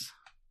as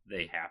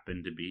they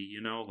happened to be,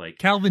 like.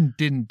 Calvin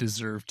didn't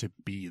deserve to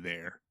be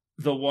there.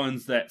 The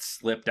ones that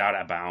slipped out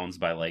of bounds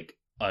by, like,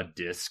 a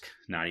disc,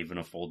 not even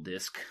a full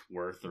disc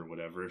worth or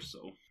whatever,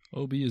 so.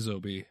 OB is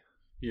OB.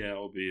 Yeah,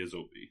 OB is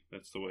OB.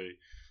 That's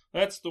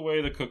the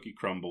way the cookie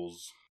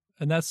crumbles.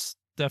 And that's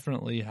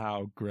definitely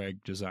how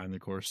Greg designed the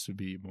course to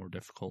be more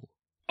difficult.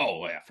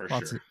 Oh, yeah, for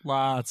sure.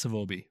 Lots of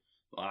OB.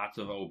 Lots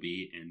of OB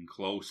and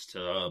close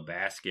to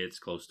baskets,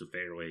 close to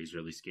fairways,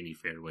 really skinny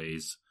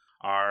fairways.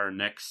 Our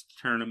next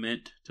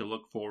tournament to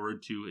look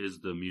forward to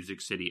is the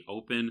Music City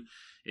Open.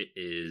 It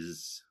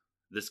is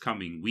this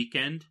coming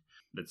weekend.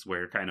 That's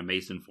where kind of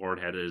Mason Ford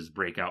had his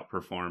breakout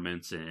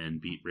performance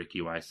and beat Ricky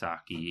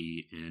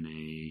Wysocki in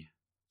a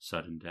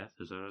sudden death.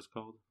 Is that what it's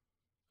called?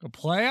 A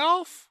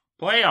playoff?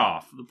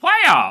 The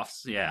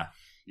playoffs. Yeah.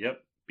 Yep.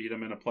 Beat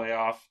him in a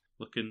playoff.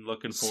 Looking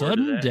forward to that.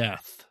 Sudden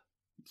death.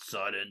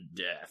 Sudden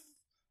death.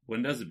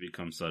 When does it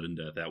become sudden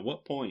death? At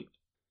what point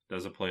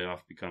does a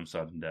playoff become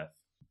sudden death?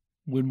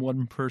 When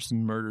one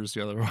person murders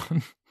the other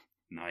one.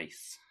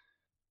 Nice.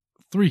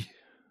 3,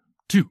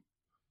 2,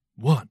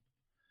 1.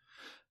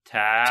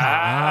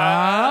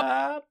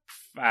 Top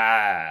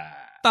 5.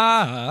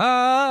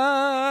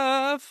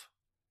 5.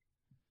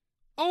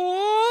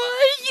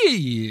 Oh,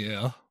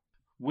 yeah.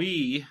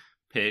 We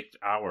picked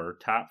our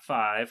top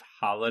 5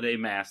 holiday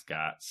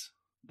mascots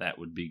that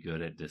would be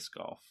good at disc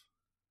golf.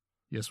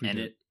 Yes, we did.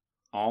 And it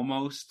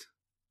almost,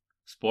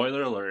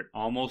 spoiler alert,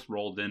 almost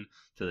rolled in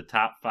to the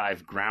top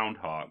 5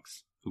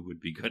 groundhogs who would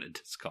be good at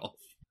disc golf.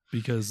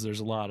 Because there's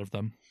a lot of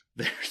them.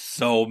 There's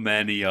so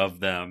many of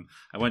them.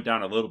 I went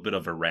down a little bit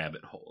of a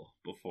rabbit hole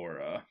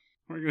before.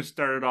 We're going to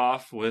start it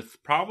off with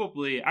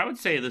probably, I would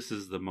say this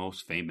is the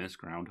most famous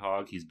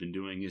groundhog. He's been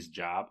doing his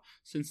job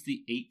since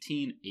the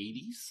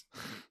 1880s.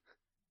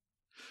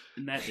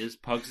 And that is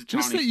Punxsutawney Phil.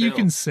 Just that you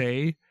can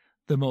say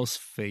the most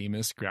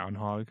famous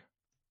groundhog.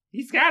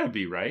 He's got to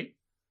be, right?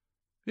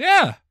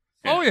 Yeah.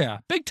 Oh, yeah.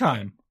 Big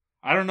time.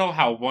 I don't know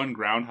how one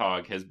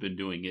groundhog has been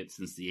doing it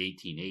since the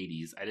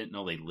 1880s. I didn't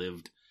know they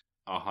lived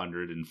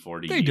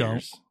 140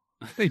 years.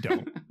 They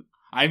don't.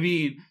 I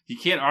mean, you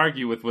can't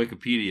argue with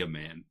Wikipedia,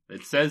 man.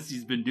 It says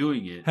he's been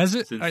doing it. Has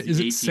it? Since Is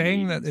the it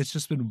saying 1880s. that it's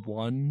just been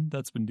one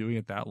that's been doing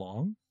it that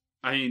long?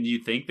 I mean,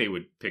 you'd think they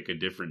would pick a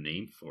different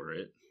name for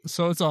it.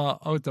 So it's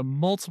a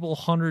multiple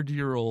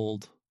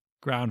 100-year-old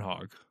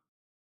groundhog.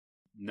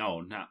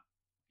 No, not.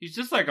 He's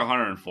just like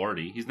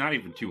 140. He's not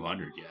even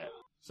 200 yet.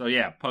 So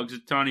yeah,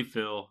 Punxsutawney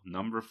Phil,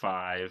 number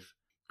 5,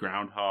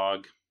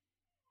 groundhog,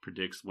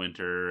 predicts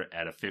winter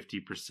at a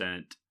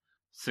 50%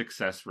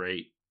 success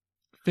rate.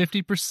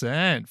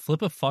 50%.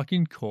 Flip a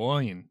fucking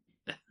coin.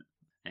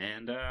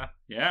 And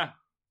yeah,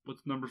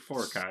 what's number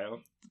 4,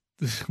 Kyle?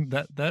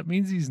 that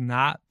means he's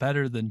not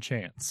better than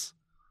Chance.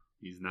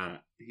 He's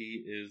not.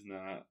 He is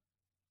not.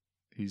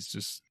 He's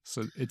just,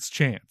 so it's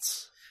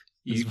Chance.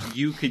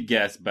 You could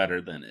guess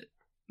better than it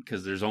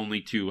because there's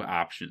only 2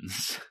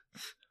 options: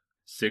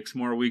 6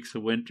 more weeks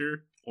of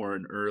winter or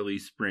an early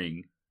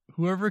spring.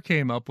 Whoever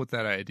came up with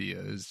that idea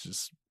is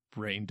just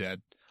brain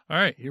dead. All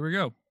right, here we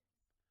go.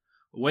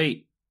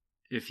 Wait,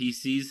 if he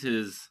sees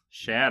his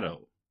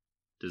shadow,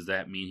 does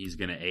that mean he's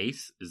going to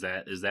ace? Is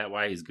that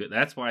why he's good?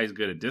 That's why he's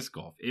good at disc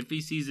golf. If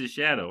he sees his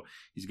shadow,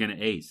 he's going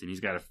to ace, and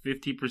he's got a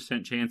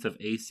 50% chance of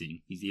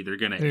acing. He's either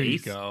going to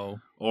ace, you go.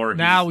 Or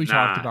now we not.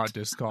 talked about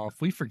disc golf.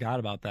 We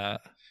forgot about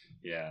that.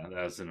 Yeah,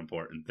 that's an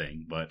important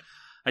thing. But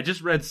I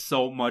just read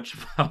so much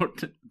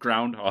about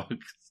groundhogs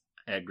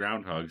at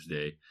Groundhog's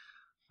Day.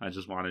 I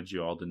just wanted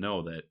you all to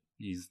know that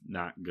he's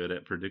not good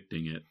at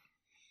predicting it,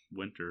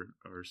 winter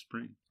or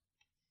spring.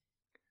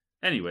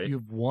 Anyway, you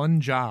have one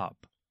job.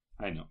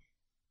 I know.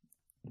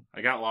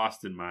 I got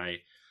lost in my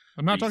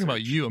I'm not talking about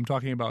research. you. I'm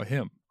talking about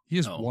him. He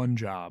has Oh. one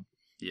job.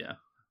 Yeah.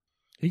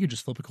 He could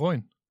just flip a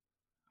coin.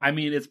 I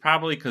mean, it's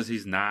probably because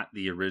he's not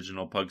the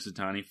original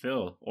Punxsutawney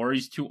Phil, or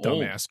he's too old.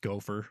 Dumbass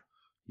gopher.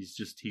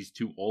 He's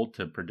too old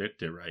to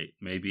predict it right.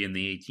 Maybe in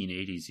the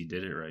 1880s he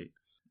did it right.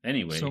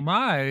 Anyway, So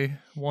my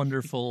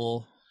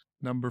wonderful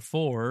number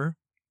 4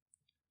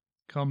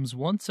 comes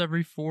once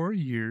every 4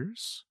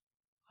 years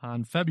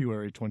on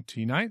February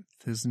 29th.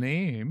 His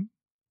name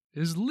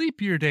is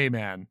Leap Year Day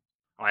Man.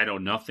 I know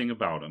nothing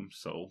about him,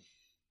 so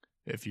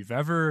If you've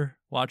ever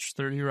watched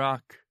 30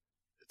 Rock,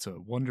 it's a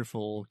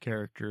wonderful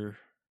character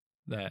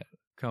that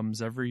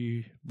comes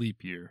every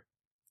leap year.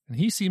 And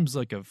he seems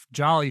like a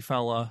jolly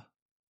fella.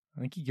 I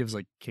think he gives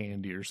like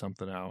candy or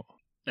something out.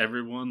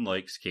 everyone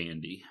likes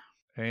candy.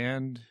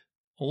 And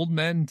old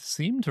men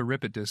seem to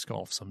rip at disc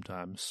golf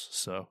sometimes.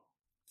 So,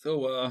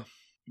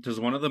 Does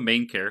one of the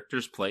main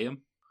characters play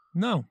him?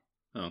 no,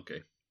 Oh,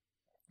 okay.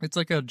 it's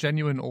like a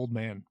genuine old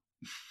man.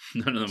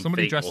 None of them.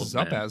 Somebody fake dresses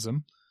old up men. as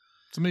him.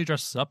 Somebody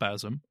dresses up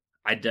as him.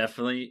 I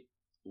definitely,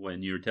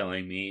 when you were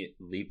telling me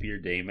Leap Year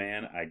Day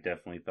Man, I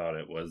definitely thought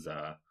it was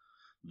I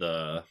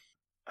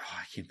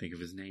can't think of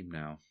his name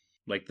now.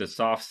 Like the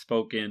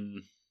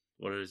soft-spoken,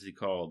 what is he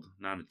called?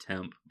 Not a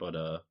temp,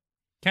 but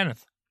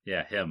Kenneth.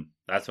 yeah, him.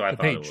 That's what I The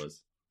thought page. it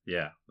was.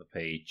 Yeah, the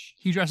page.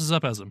 He dresses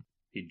up as him.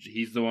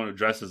 He's the one who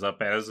dresses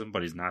up as him,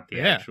 but he's not the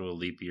Yeah. actual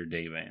Leap Year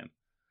Day Man.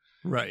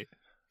 Right.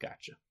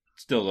 Gotcha.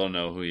 Still don't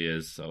know who he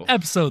is, so.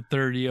 Episode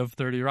 30 of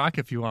 30 Rock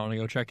if you want to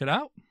go check it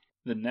out.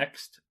 The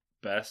next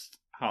best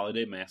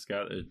holiday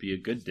mascot that would be a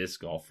good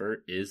disc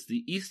golfer is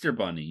the Easter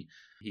Bunny.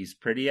 He's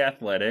pretty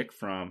athletic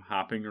from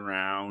hopping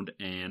around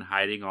and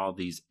hiding all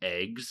these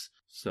eggs.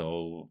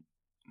 So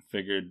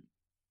figured,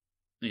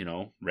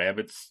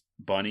 rabbits,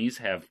 bunnies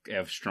have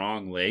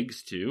strong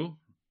legs too.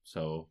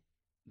 So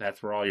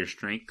that's where all your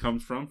strength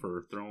comes from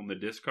for throwing the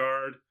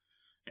discard.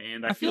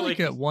 And I feel like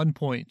at one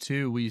point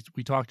too, we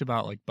talked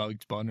about like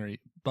Bugs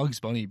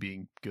Bunny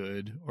being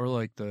good, or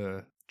like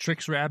the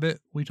Trix Rabbit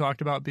we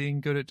talked about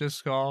being good at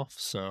disc golf.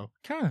 So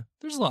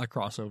there's a lot of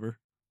crossover.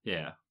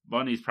 yeah,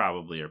 bunnies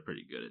probably are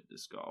pretty good at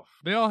disc golf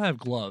They all have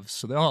gloves,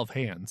 so they all have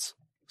hands.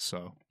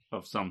 So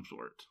of some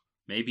sort.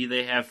 Maybe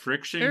they have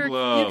friction Eric,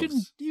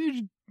 gloves.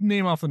 you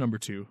name off the number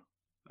 2.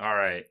 All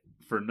right,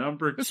 for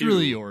number 2, It's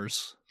really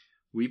yours.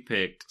 we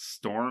picked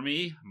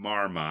Stormy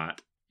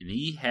Marmot, and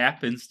he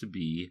happens to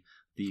be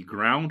the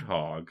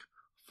groundhog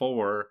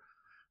for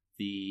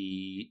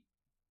the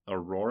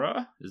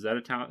Aurora. Is that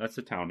a town? That's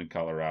a town in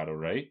Colorado,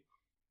 right?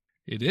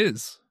 It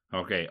is.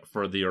 Okay,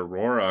 for the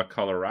Aurora,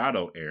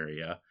 Colorado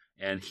area.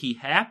 And he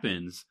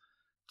happens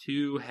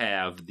to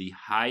have the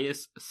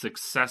highest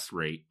success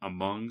rate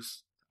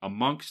amongst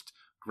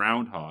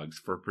groundhogs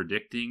for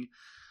predicting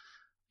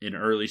an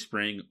early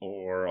spring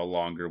or a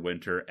longer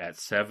winter at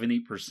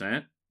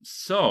 70%.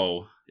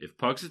 So, if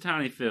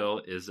Puxatawny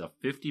Phil is a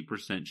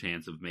 50%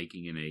 chance of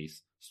making an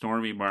ace,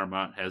 Stormy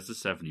Marmot has a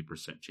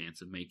 70%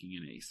 chance of making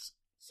an ace.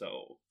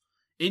 So,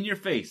 in your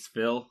face,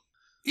 Phil.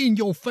 In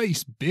your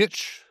face,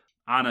 bitch.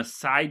 On a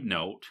side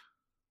note,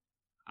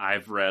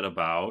 I've read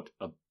about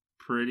a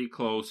pretty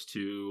close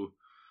to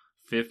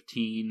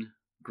 15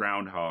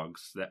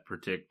 groundhogs that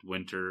predict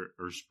winter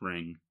or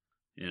spring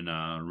in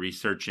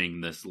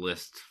researching this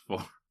list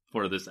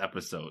for this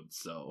episode.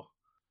 So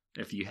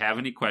if you have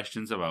any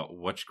questions about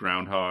which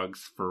groundhogs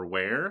for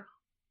where,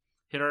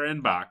 hit our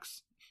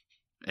inbox.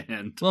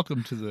 And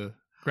welcome to the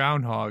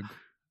Groundhog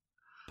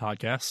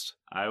podcast.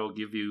 I will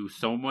give you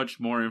so much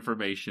more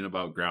information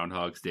about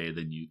Groundhog's Day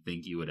than you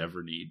think you would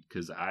ever need,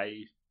 because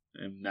I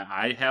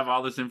have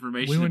all this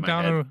information. We went in my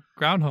down head, a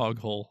groundhog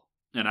hole,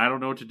 and I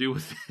don't know what to do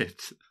with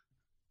it.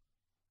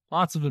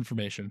 Lots of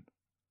information.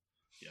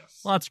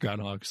 Yes, lots of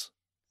groundhogs.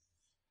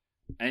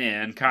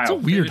 And Kyle, it's a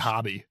weird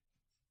hobby.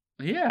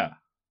 Yeah,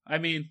 I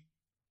mean,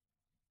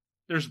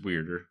 there's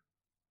weirder.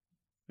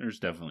 There's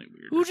definitely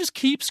weirder. Who just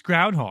keeps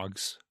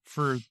groundhogs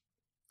for?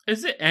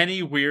 Is it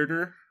any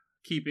weirder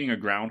keeping a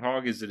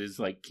groundhog as it is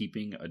like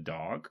keeping a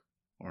dog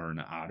or an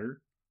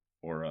otter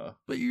or a?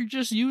 But you're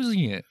just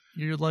using it.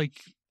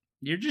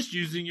 You're just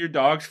using your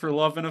dogs for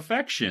love and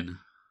affection.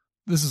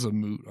 This is a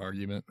moot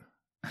argument.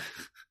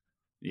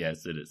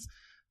 Yes, it is.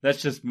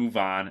 Let's just move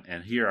on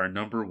and hear our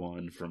number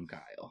one from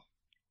Kyle.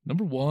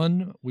 Number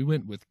one, we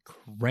went with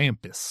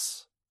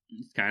Krampus.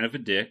 He's kind of a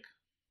dick.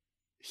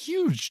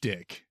 Huge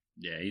dick.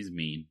 Yeah, he's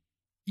mean.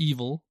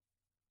 Evil.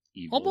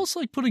 Almost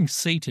like putting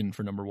Satan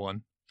for number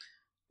one.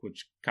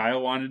 Which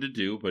Kyle wanted to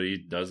do, but he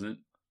doesn't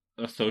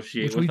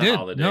associate with the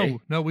holiday.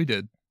 No, we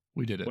did.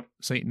 We did it. What?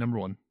 Satan number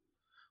one.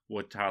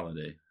 What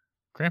holiday?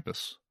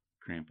 Krampus.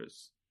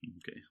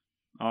 Okay.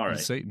 All right.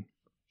 It's Satan.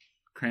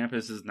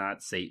 Krampus is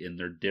not Satan.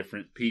 They're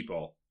different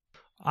people.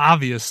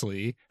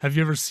 Obviously. Have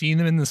you ever seen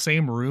them in the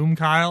same room,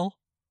 Kyle?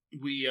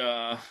 We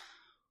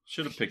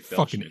should have picked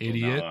fucking Belschnickel.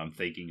 idiot. Now that I'm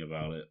thinking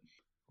about it.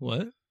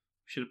 What?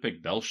 Should have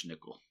picked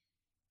Belschnickel.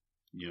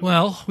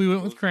 Well, we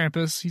went with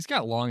Krampus. He's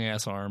got long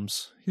ass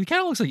arms. He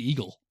kind of looks like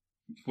Eagle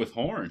with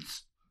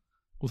horns.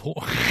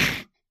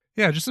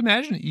 Yeah, just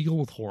imagine an eagle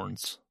with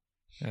horns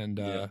and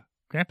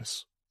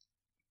Krampus.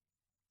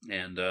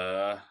 And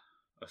a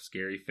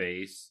scary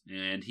face,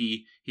 and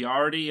he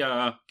already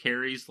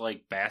carries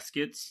like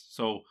baskets.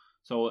 So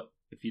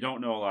if you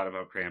don't know a lot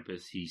about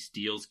Krampus, he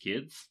steals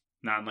kids,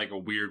 not in like a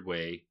weird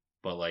way,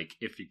 but like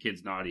if your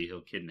kid's naughty,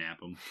 he'll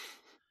kidnap them.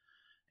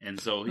 And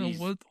so he's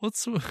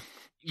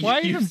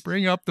why even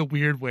bring up the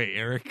weird way,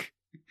 Eric?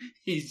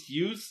 He's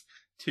used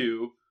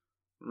to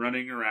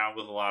running around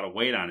with a lot of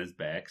weight on his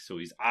back, so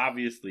he's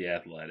obviously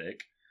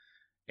athletic,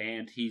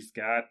 and he's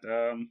got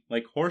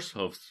like horse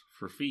hoofs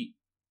for feet.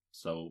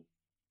 So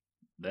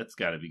that's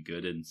got to be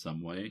good in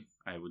some way,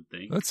 I would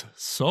think. That's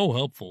so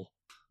helpful.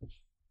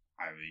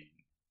 I mean,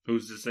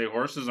 who's to say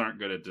horses aren't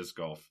good at disc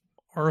golf?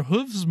 Are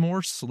hooves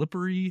more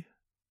slippery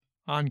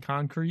on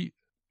concrete?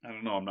 I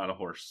don't know. I'm not a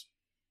horse.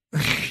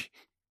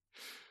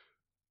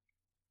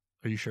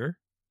 Are you sure?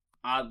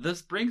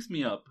 This brings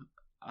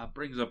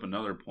up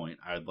another point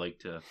I'd like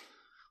to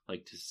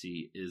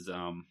see is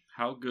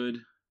how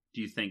good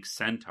do you think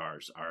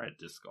centaurs are at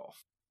disc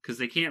golf? Because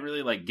they can't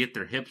really like get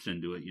their hips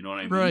into it, you know what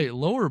I mean? Right,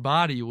 lower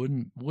body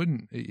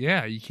wouldn't.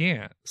 Yeah, you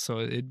can't. So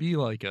it'd be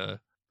like a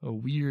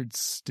weird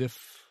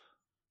stiff.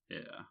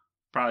 Yeah,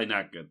 probably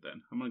not good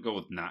then. I'm gonna go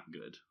with not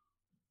good.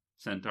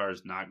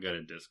 Centaur's not good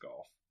at disc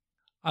golf.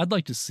 I'd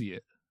like to see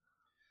it.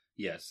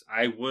 Yes,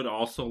 I would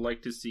also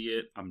like to see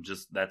it.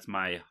 That's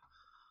my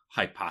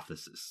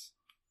hypothesis,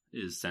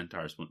 is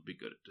centaurs wouldn't be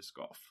good at disc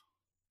golf.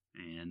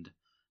 And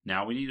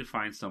now we need to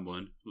find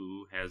someone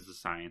who has the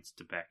science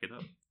to back it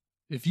up.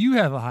 If you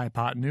have a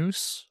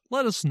hypotenuse,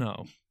 let us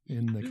know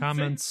in the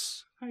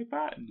comments.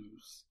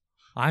 Hypotenuse.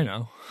 I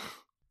know.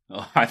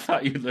 Oh, I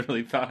thought you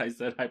literally thought I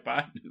said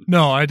hypotenuse.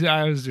 No,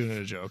 I was doing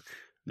a joke.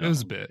 No, it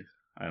was a bit.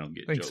 I don't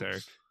get Thanks,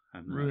 jokes.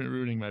 Eric.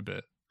 Ruining my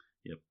bit.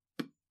 Yep.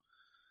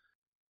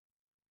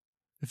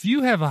 If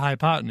you have a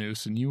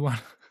hypotenuse and you want...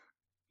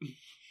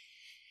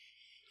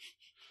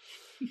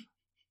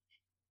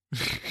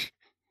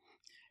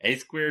 A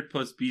squared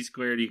plus B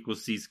squared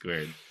equals C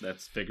squared.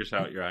 That figures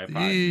out your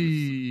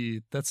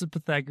hypotenuse. That's a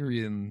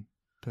Pythagorean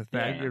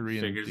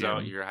figures theorem.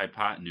 out your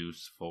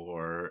hypotenuse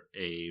for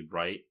a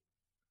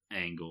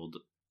right-angled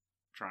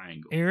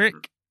triangle.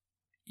 Eric,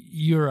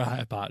 you're a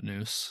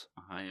hypotenuse.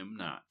 I am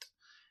not.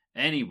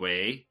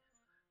 Anyway,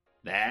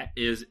 that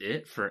is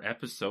it for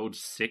episode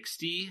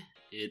 60.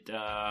 It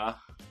got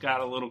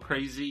a little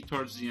crazy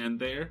towards the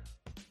end there,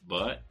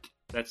 but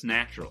that's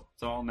natural.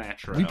 It's all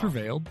natural. We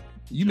prevailed.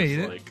 You made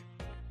it.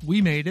 We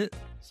made it.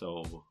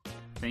 So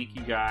thank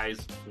you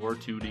guys for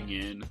tuning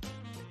in.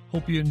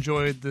 Hope you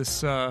enjoyed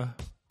this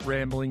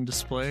rambling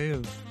display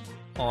of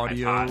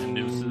audio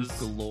Hypotenuses.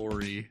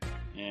 glory.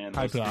 And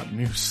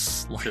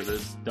Hypotenuse to life.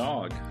 this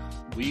dog.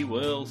 We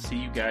will see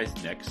you guys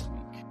next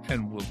week.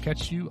 And we'll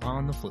catch you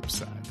on the flip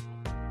side.